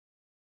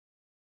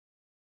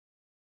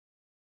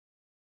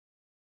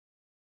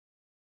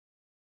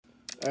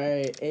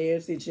Alright,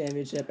 AFC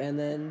Championship, and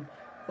then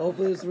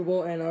hopefully the Super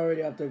Bowl, and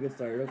already up to a good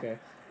start. Okay.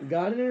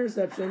 Got an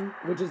interception,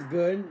 which is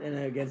good, and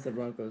against the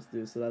Broncos,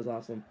 too, so that's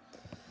awesome.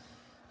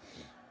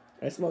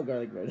 I smell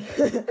garlic bread.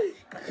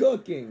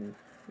 Cooking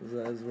is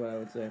what I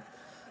would say.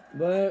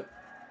 But,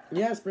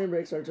 yeah, spring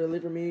break starts early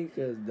for me,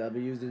 because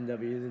W's and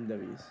W's and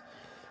W's.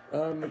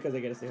 Because I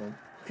gotta stay home.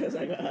 Because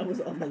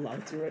I'm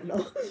allowed to right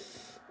now.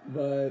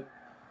 But,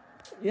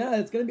 yeah,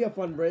 it's gonna be a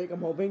fun break,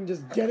 I'm hoping.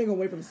 Just getting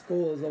away from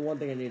school is the one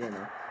thing I need right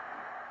now.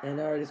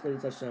 And I already scored a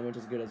touchdown, which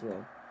is good as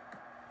well.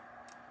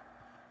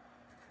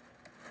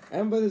 I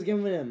haven't played this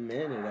game in a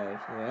minute,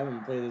 actually. I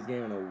haven't played this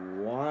game in a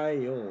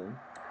while.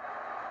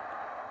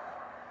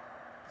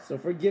 So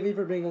forgive me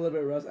for being a little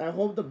bit rusty. I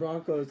hope the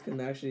Broncos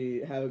can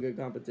actually have a good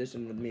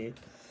competition with me.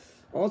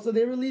 Also,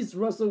 they released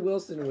Russell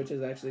Wilson, which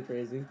is actually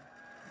crazy.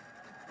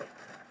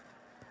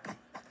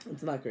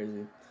 It's not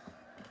crazy.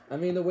 I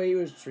mean, the way he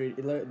was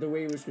treated,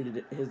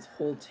 his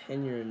whole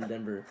tenure in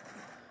Denver.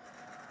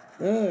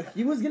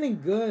 He was getting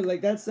good.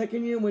 Like, that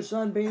second year with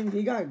Sean Payton,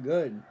 he got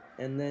good.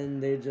 And then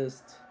they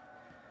just...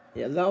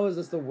 Yeah, that was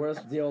just the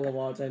worst deal of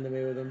all time they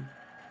made with him.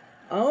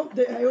 I hope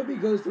he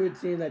goes to a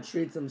team that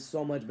treats him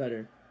so much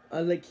better.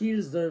 Like, he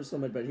deserves so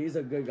much better. He's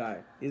a good guy.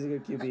 He's a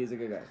good QB. He's a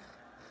good guy.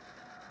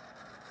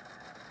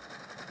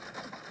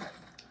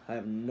 I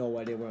have no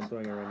idea where I'm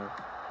throwing it right now.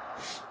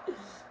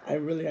 I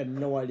really had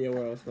no idea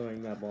where I was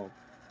throwing that ball.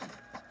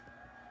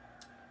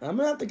 I'm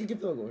going to have to kick a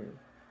field goal here.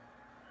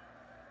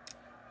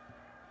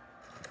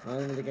 I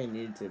don't even think I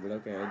needed to, but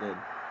okay, I did.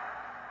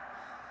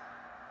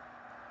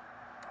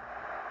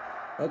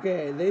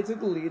 Okay, they took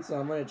the lead, so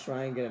I'm going to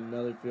try and get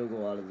another field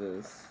goal out of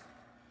this.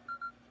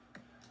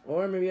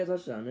 Or maybe a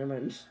touchdown, never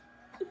mind.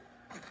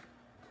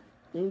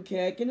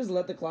 Okay, I can just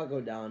let the clock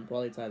go down,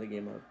 probably tie the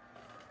game up.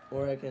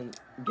 Or I can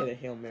get a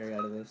Hail Mary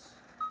out of this.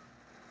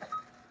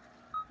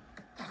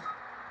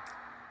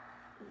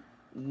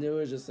 It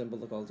was just simple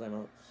to call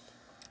timeout.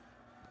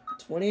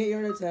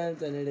 28-yard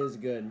attempt, and it is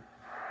good.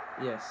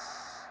 Yes.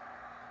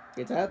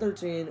 Okay, tie at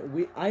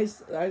 13.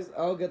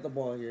 I'll get the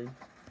ball here.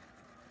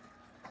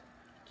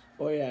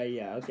 Oh,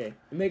 yeah, okay.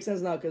 It makes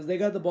sense now, because they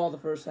got the ball the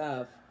first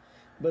half,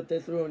 but they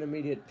threw an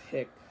immediate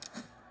pick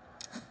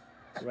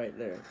right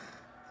there.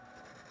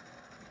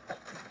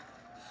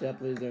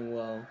 Shepley's doing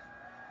well.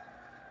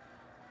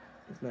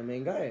 It's my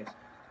main guy.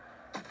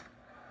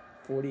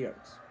 40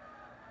 yards.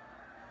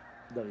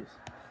 W's.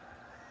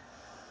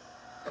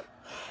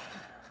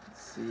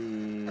 Let's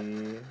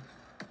see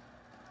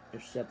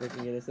if Shepley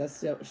can get this.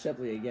 That's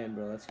Shepley again,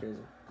 bro. That's crazy.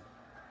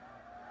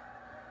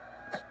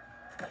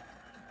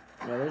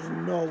 No, there's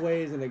no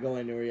way he's gonna go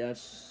anywhere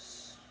yet.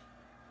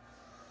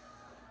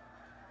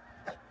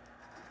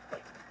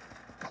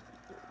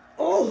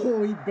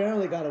 Oh, he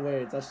barely got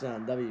away.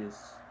 Touchdown. W's.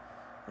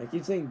 I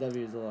keep saying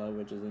W's a lot,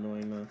 which is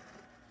annoying now.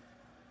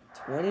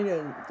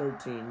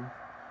 20-13.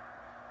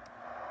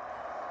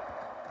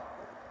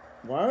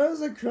 Why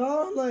is the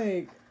crowd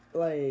like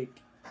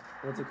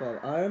what's it called?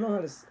 I don't know how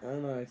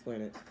to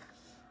explain it.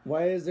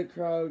 Why is the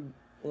crowd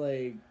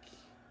like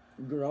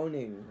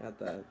groaning at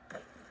that?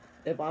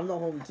 If I'm the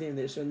home team,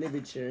 shouldn't they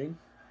be cheering?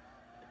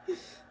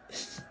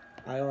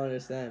 I don't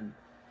understand.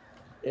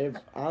 If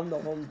I'm the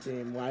home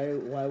team,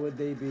 why would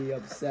they be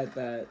upset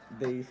that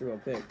they threw a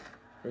pick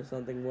or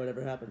something?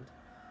 Whatever happened.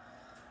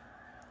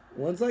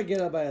 Once I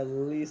get up by at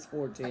least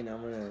 14,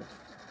 I'm gonna.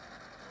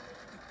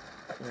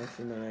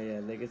 Actually, no,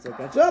 yeah, they can still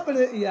catch up in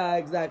it. Yeah,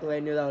 exactly. I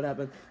knew that would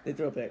happen. They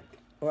threw a pick,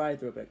 or I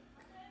threw a pick.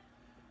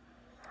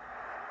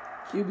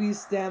 QB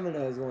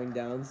stamina is going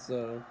down,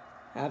 so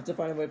I have to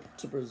find a way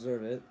to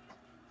preserve it.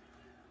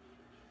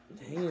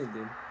 Dang it,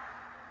 dude.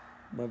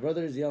 My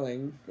brother is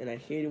yelling, and I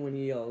hate it when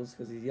he yells,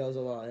 because he yells a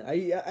lot. I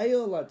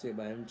yell a lot too,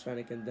 but I'm trying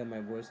to condemn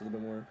my voice a little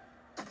bit more.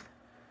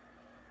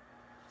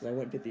 Because I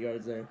went 50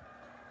 yards there.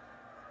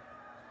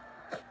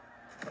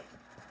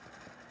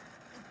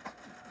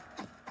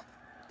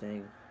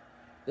 Dang.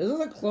 This was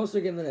a closer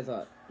game than I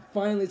thought.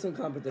 Finally some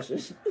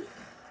competition.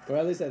 Or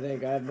at least I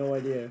think. I have no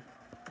idea.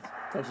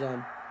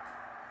 Touchdown.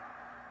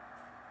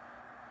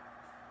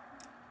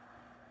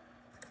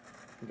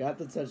 Got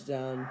the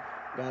touchdown.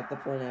 Got the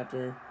point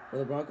after. Will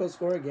the Broncos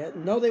score again?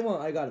 No, they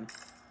won't. I got him.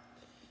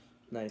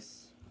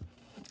 Nice.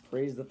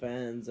 Praise the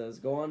fans. Let's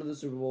go on to the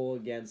Super Bowl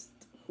against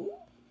who?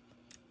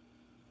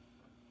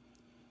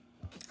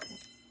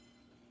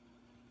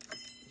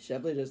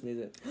 Shepley just needs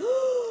it.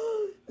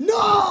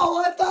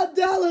 No! I thought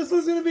Dallas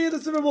was going to be in the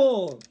Super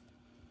Bowl.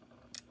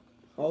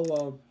 Oh,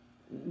 well.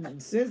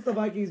 Since the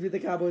Vikings beat the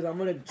Cowboys, I'm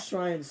going to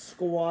try and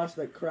squash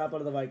the crap out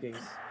of the Vikings.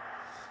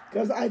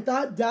 Because I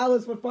thought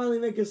Dallas would finally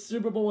make a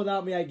Super Bowl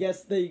without me. I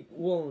guess they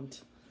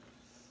won't.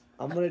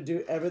 I'm going to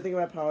do everything in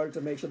my power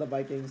to make sure the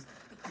Vikings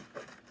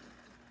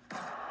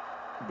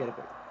get a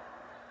pick.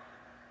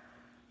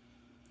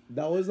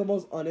 That was the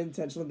most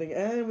unintentional thing.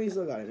 And we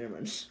still got it. Never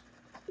mind.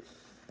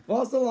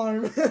 False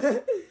alarm.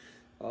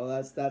 Oh,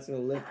 that's gonna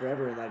live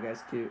forever in that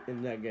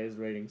guy's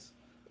ratings,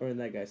 or in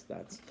that guy's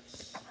stats.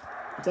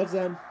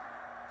 Touchdown.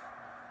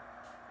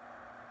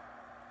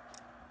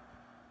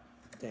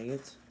 Dang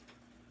it.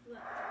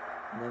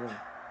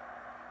 Never.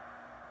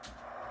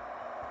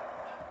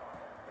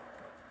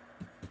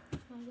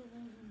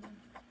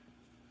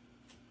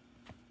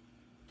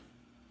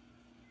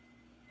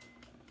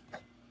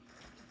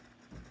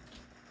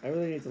 I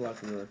really need to lock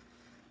the door.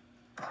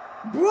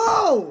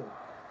 Bro!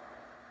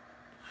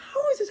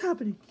 How is this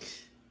happening?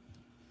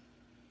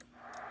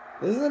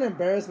 This is an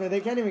embarrassment.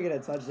 They can't even get a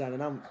touchdown,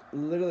 and I'm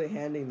literally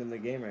handing them the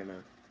game right now.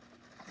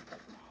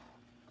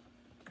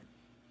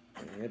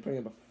 They're putting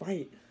up a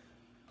fight.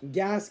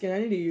 Gaskin, I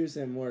need to use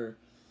him more.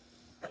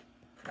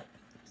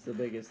 It's the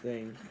biggest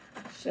thing.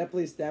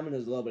 Shepley's stamina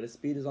is low, but his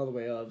speed is all the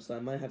way up, so I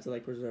might have to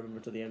like preserve him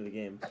until the end of the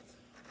game.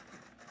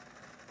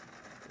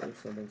 Or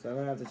something. So I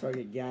might have to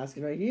target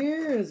Gaskin right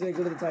here. It's gonna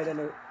go to the tight end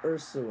of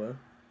Ursula.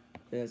 I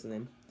think that's the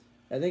name.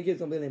 I think he's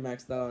completely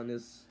maxed out on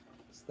his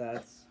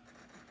stats.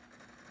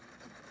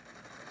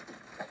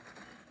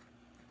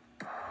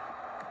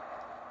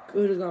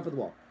 Could have just gone for the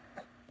ball.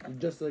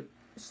 Just a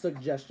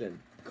suggestion.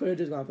 Could have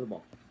just gone for the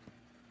ball.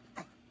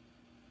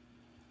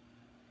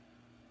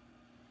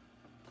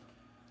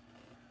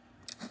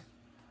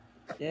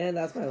 And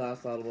that's my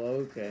last audible.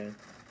 Okay.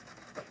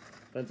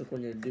 Defensive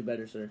coordinator, do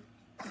better, sir.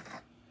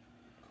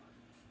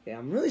 Okay,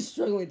 I'm really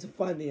struggling to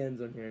find the end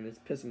zone here, and it's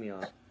pissing me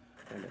off.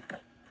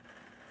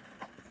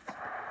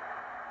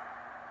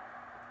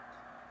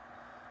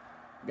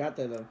 Got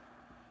there, though.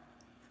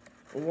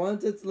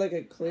 Once it's like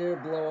a clear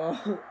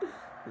blowout,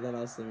 then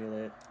I'll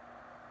simulate.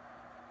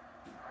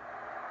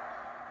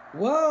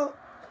 Well,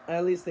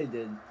 at least they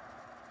did.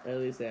 At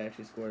least they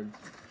actually scored.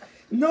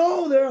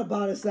 No, they're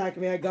about to sack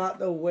me. I got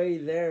the way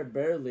there,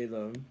 barely,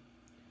 though.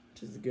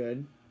 Which is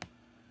good.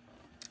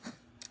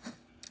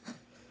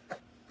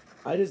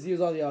 I just use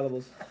all the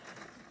audibles.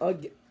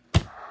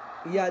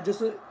 Yeah,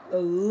 just a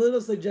little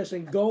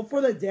suggestion. Go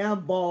for the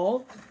damn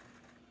ball.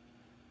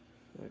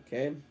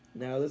 Okay,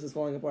 now this is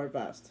falling apart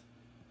fast.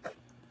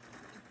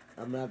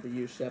 I'm going to have to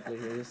use Shepley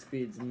here. His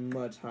speed's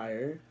much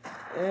higher.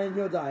 And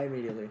he'll die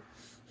immediately.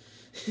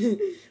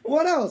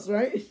 What else,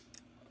 right?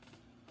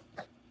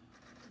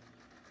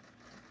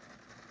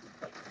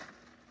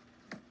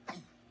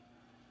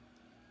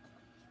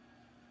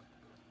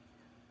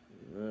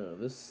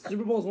 This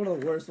Super Bowl is one of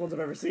the worst ones I've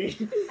ever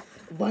seen.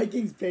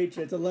 Vikings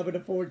Patriots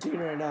 11-14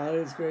 right now. It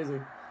is crazy.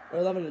 Or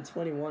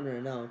 11-21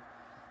 right now.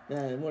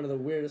 Man, one of the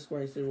weirdest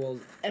scoring Super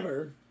Bowls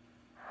ever.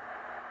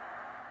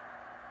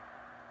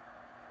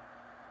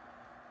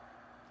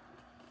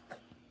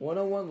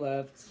 One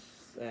left,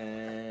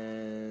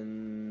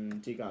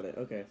 and he got it.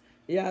 Okay,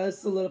 yeah, this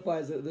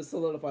solidifies it. This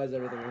solidifies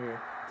everything right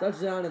here.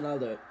 Touchdown, and I'll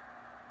do it.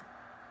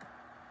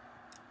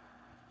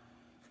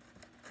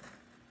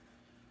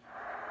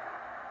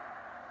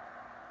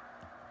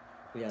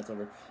 Yeah, it's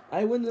over.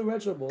 I win the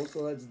Retro Bowl,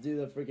 so let's do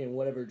the freaking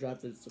whatever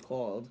draft it's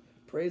called.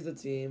 Praise the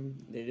team.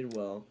 They did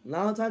well.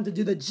 Now time to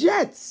do the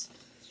Jets!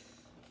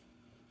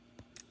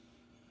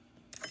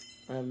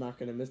 I'm not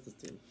going to miss this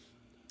team.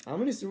 How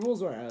many Super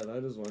Bowls do I have? I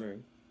was just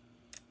wondering.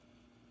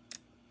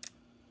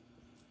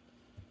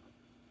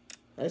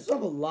 I still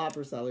have a lot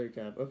for salary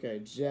cap. Okay,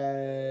 Jets.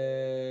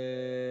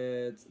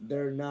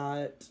 They're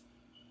not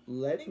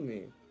letting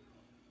me.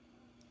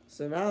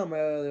 So now my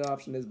other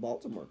option is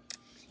Baltimore.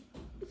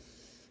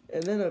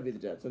 And then it'll be the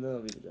Jets. And then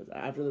it'll be the Jets.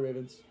 After the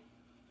Ravens.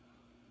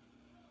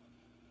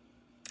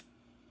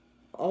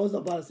 I was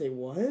about to say,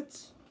 what?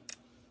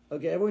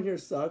 Okay, everyone here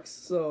sucks,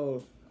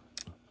 so...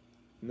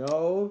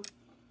 No.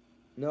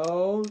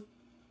 No.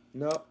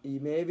 No.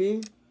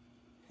 Maybe.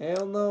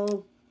 Hell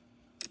no.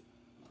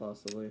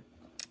 Possibly.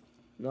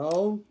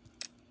 No.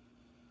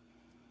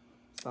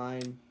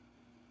 Sign.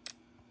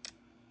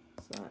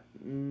 Sign.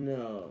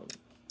 No.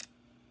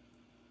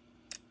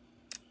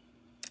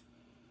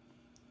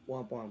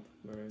 Womp womp.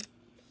 Alright.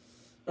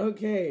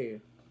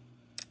 Okay.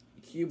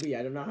 QB.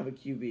 I do not have a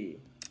QB.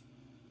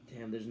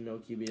 Damn, there's no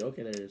QB.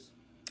 Okay, there is.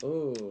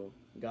 Oh,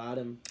 got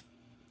him.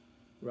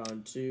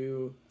 Round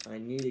 2. I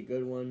need a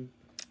good one.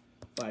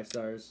 5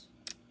 stars.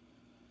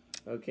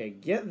 Okay,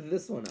 get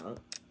this one out.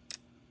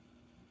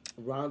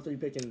 Round 3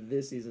 pick in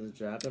this season's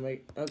draft. I'm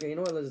like, okay, you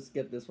know what? Let's just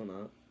get this one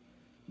out.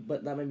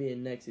 But that might be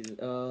in next season.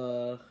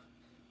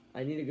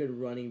 I need a good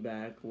running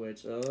back,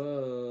 which,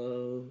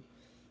 dang,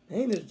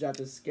 this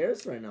draft is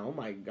scarce right now. Oh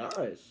my gosh.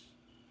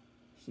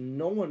 There's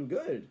no one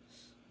good.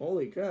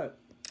 Holy crap.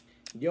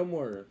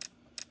 Gilmore.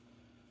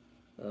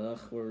 Ugh,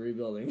 we're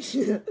rebuilding.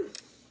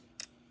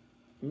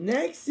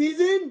 Next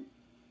season?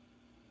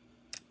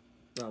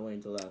 Not waiting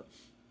until that.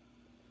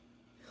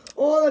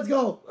 Oh, let's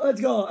go. Let's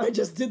go. I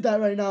just did that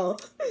right now.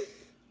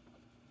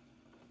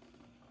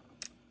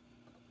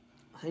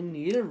 I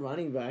need a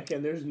running back,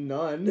 and there's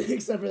none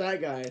except for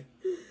that guy.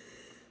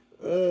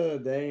 Oh,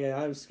 dang it.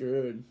 I'm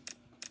screwed.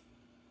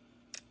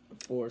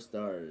 4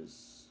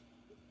 stars.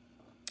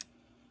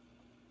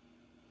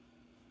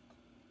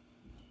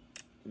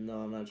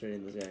 No, I'm not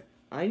trading this guy.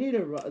 I need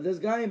this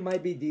guy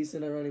might be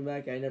decent at running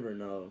back. I never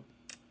know.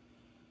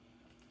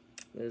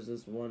 There's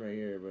this one right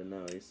here, but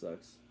no, he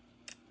sucks.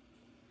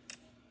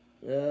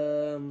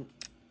 I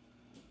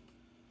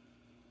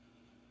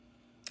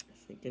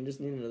think I just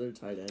need another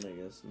tight end, I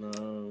guess.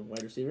 No,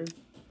 wide receiver?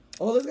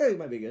 Oh, this guy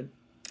might be good.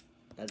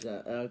 That's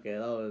okay, that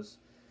was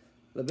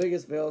the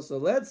biggest fail. So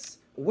let's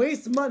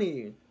Waste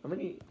money. How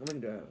many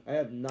do I have? I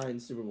have 9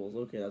 Super Bowls.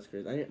 Okay, that's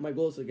crazy. My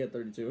goal is to get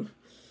 32.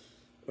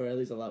 Or at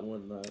least a lot more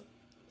than that.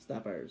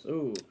 Staffires.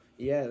 Ooh.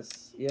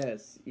 Yes.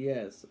 Yes.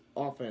 Yes.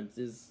 Offense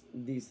is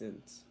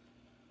decent.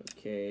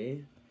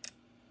 Okay.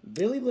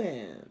 Billy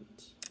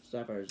Bland.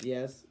 Staffires.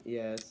 Yes.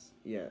 Yes.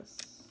 Yes.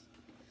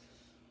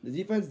 The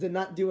defense did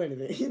not do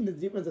anything. The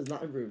defense has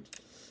not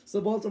improved.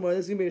 So Baltimore,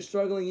 this is going to be a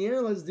struggling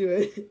year. Let's do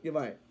it.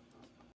 Goodbye.